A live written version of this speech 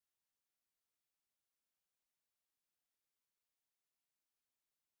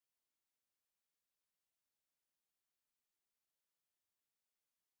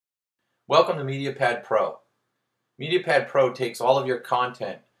Welcome to Mediapad Pro. Mediapad Pro takes all of your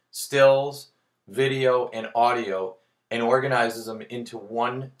content, stills, video, and audio, and organizes them into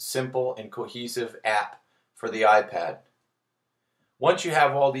one simple and cohesive app for the iPad. Once you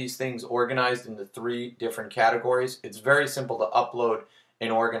have all these things organized into 3 different categories, it's very simple to upload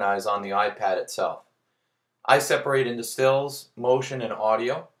and organize on the iPad itself. I separate into stills, motion, and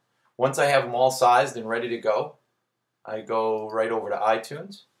audio. Once I have them all sized and ready to go, I go right over to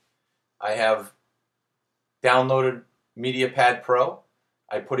iTunes. I have downloaded Mediapad Pro.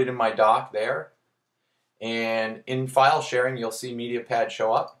 I put it in my dock there. And in file sharing, you'll see Mediapad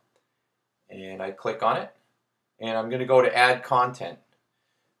show up. And I click on it. And I'm going to go to add content.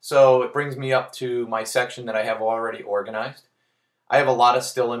 So it brings me up to my section that I have already organized. I have a lot of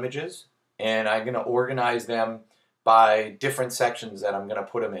still images. And I'm going to organize them by different sections that I'm going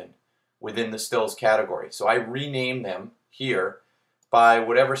to put them in within the stills category. So I rename them here by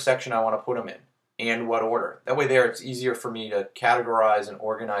whatever section I want to put them in and what order. That way there it's easier for me to categorize and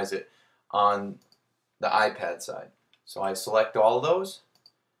organize it on the iPad side. So I select all of those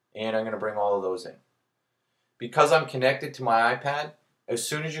and I'm going to bring all of those in. Because I'm connected to my iPad, as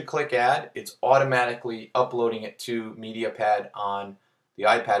soon as you click add, it's automatically uploading it to Mediapad on the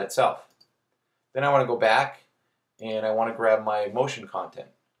iPad itself. Then I want to go back and I want to grab my motion content.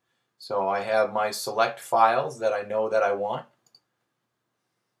 So I have my select files that I know that I want.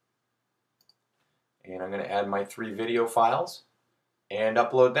 And I'm going to add my 3 video files and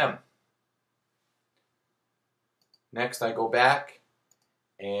upload them. Next I go back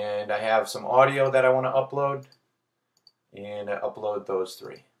and I have some audio that I want to upload and I upload those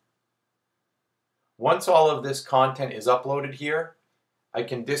 3. Once all of this content is uploaded here, I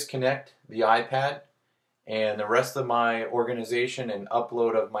can disconnect the iPad and the rest of my organization and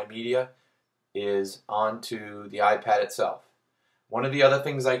upload of my media is onto the iPad itself. One of the other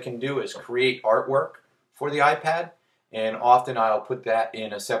things I can do is create artwork for the iPad, and often I'll put that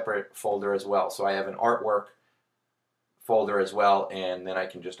in a separate folder as well. So I have an artwork folder as well, and then I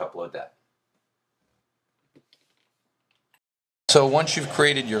can just upload that. So once you've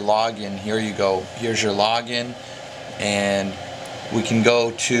created your login, here you go. Here's your login, and we can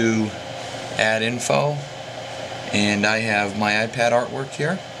go to add info, and I have my iPad artwork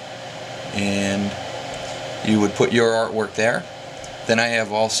here, and you would put your artwork there. Then I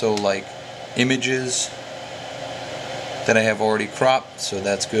have also like images that I have already cropped, so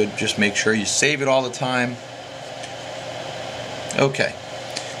that's good. Just make sure you save it all the time. Okay,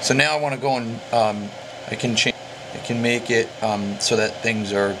 so now I want to go and I can change. I can make it so that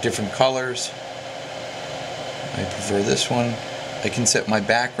things are different colors. I prefer this one. I can set my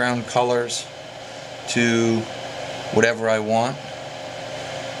background colors to whatever I want.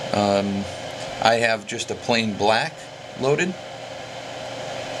 I have just a plain black loaded.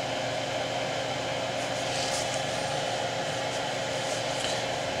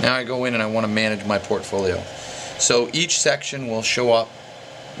 Now I go in and I want to manage my portfolio. So each section will show up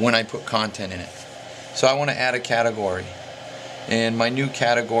when I put content in it. So I want to add a category. And my new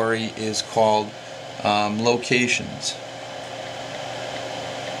category is called locations.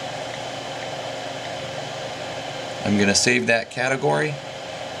 I'm going to save that category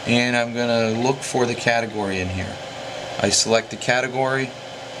and I'm going to look for the category in here. I select the category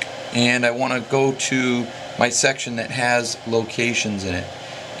and I want to go to my section that has locations in it.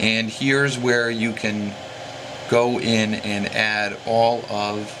 And here's where you can go in and add all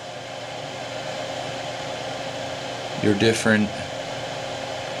of your different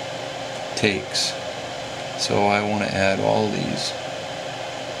takes. So I want to add all of these.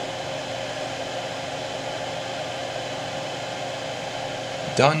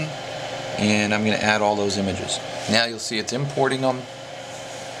 Done. And I'm going to add all those images. Now you'll see it's importing them.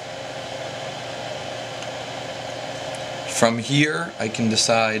 From here I can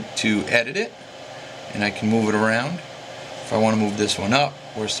decide to edit it and I can move it around if I want to move this one up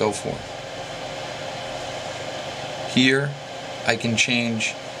or so forth. Here I can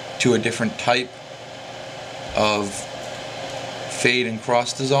change to a different type of fade and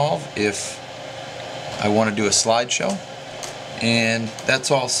cross dissolve if I want to do a slideshow, and that's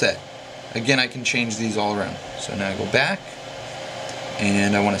all set. Again, I can change these all around. So now I go back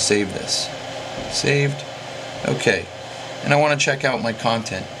and I want to save this. Saved. Okay. And I want to check out my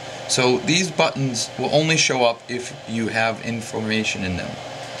content. So these buttons will only show up if you have information in them.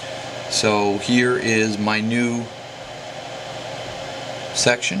 So here is my new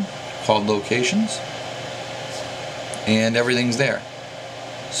section called locations, and everything's there.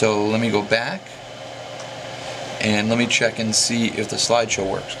 So let me go back and let me check and see if the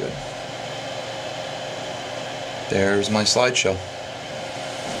slideshow works good. There's my slideshow.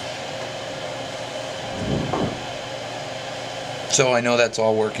 So I know that's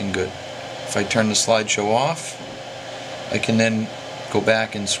all working good. If I turn the slideshow off, I can then go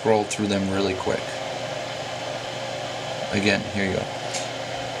back and scroll through them really quick. Again, here you go.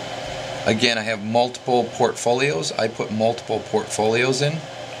 Again, I have multiple portfolios. I put multiple portfolios in.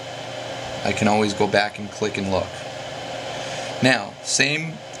 I can always go back and click and look. Now,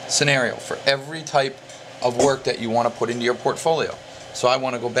 same scenario for every type of work that you want to put into your portfolio. So I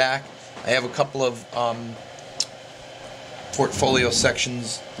want to go back. I have a couple of portfolio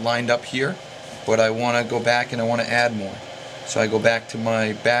sections lined up here, but I want to go back and I want to add more. So I go back to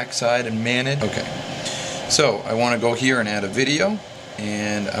my backside and manage. Okay. So I want to go here and add a video,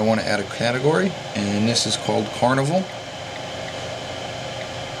 and I want to add a category, and this is called Carnival.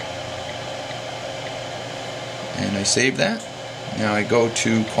 And I save that. Now I go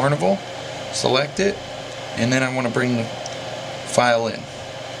to Carnival, select it, and then I want to bring the file in.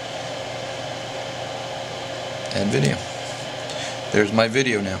 Add video. There's my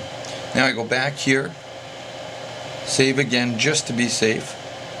video now. Now I go back here, save again just to be safe.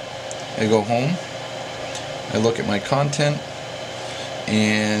 I go home, I look at my content,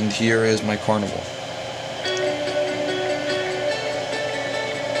 and here is my Carnival.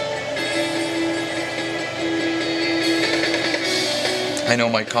 I know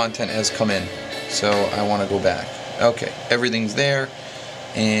my content has come in, so I want to go back. Okay, everything's there,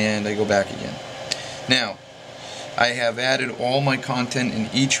 and I go back again. Now, I have added all my content in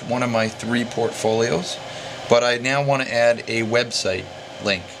each one of my 3 portfolios, but I now want to add a website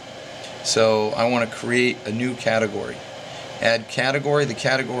link. So I want to create a new category. Add category. The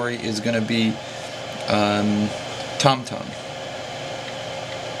category is going to be TomTom.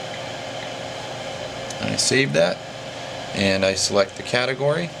 And I save that, and I select the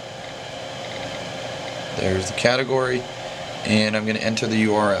category. There's the category, and I'm going to enter the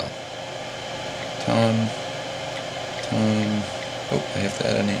URL. Oh, I have to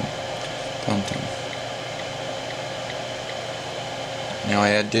add a name. TomTom. Now I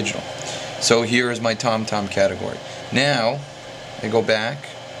add digital. So here is my TomTom category. Now I go back,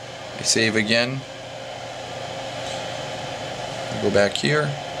 I save again, I go back here,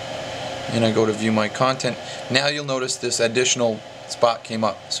 and I go to view my content. Now you'll notice this additional spot came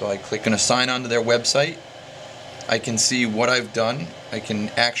up. So I click on sign on to their website. I can see what I've done. I can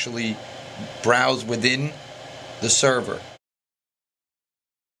actually browse within the server.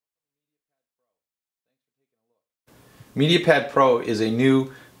 Mediapad Pro is a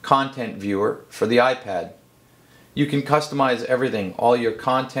new content viewer for the iPad. You can customize everything, all your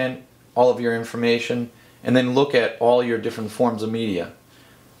content, all of your information, and then look at all your different forms of media.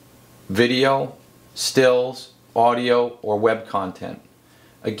 Video, stills, audio, or web content.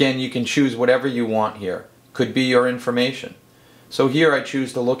 Again, you can choose whatever you want here. Could be your information. So here I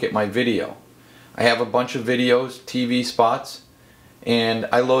choose to look at my video. I have a bunch of videos, TV spots, and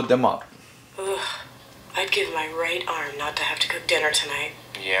I load them up. Ugh, I'd give my right arm not to have to cook dinner tonight.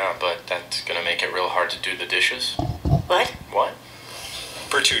 Yeah, but that's gonna make it real hard to do the dishes. What? What?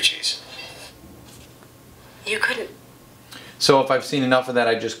 Bertucci's. You couldn't. So if I've seen enough of that,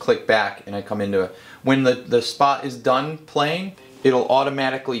 I just click back and I come into it. When the spot is done playing, it'll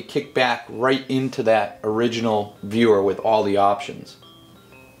automatically kick back right into that original viewer with all the options.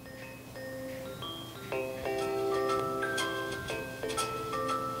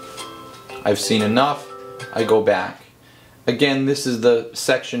 I've seen enough, I go back. Again, this is the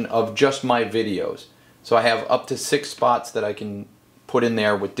section of just my videos. So I have up to 6 spots that I can put in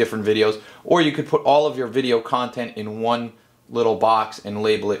there with different videos, or you could put all of your video content in one little box and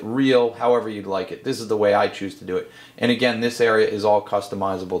label it reel, however you'd like it. This is the way I choose to do it. And again, this area is all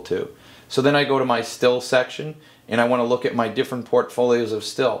customizable too. So then I go to my still section, and I want to look at my different portfolios of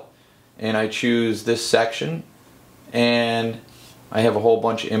still. And I choose this section, and I have a whole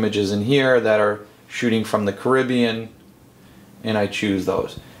bunch of images in here that are shooting from the Caribbean, and I choose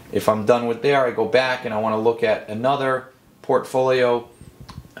those. If I'm done with there, I go back and I want to look at another portfolio.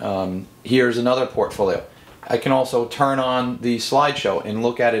 Here's another portfolio. I can also turn on the slideshow and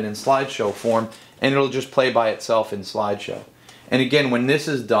look at it in slideshow form, and it'll just play by itself in slideshow. And again, when this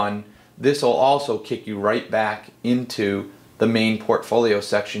is done, this will also kick you right back into the main portfolio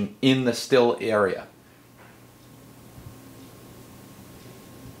section in the still area.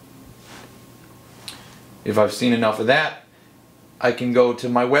 If I've seen enough of that, I can go to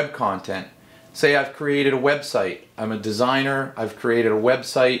my web content. Say I've created a website. I'm a designer, I've created a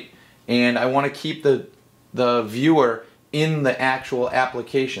website, and I want to keep the viewer in the actual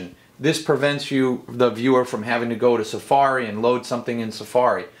application. This prevents the viewer from having to go to Safari and load something in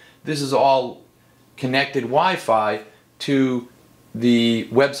Safari. This is all connected Wi-Fi to the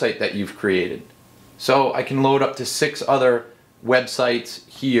website that you've created. So I can load up to 6 other websites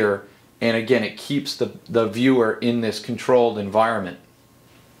here, and again, it keeps the viewer in this controlled environment.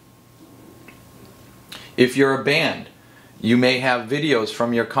 If you're a band, you may have videos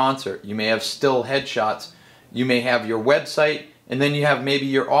from your concert, you may have still headshots, you may have your website, and then you have maybe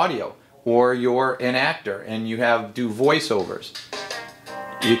your audio, or you're an actor and you do voiceovers.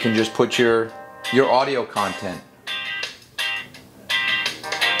 You can just put your audio content.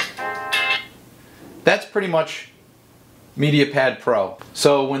 That's pretty much Mediapad Pro.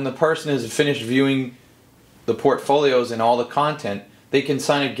 So when the person is finished viewing the portfolios and all the content, they can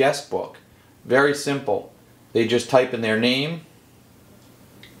sign a guest book. Very simple. They just type in their name,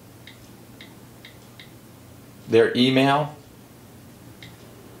 their email,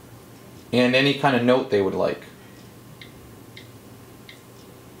 and any kind of note they would like.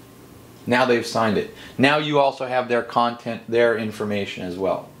 Now they've signed it. Now you also have their content, their information as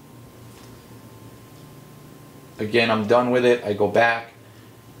well. Again, I'm done with it. I go back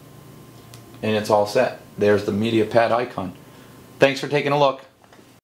and it's all set. There's the Mediapad icon. Thanks for taking a look.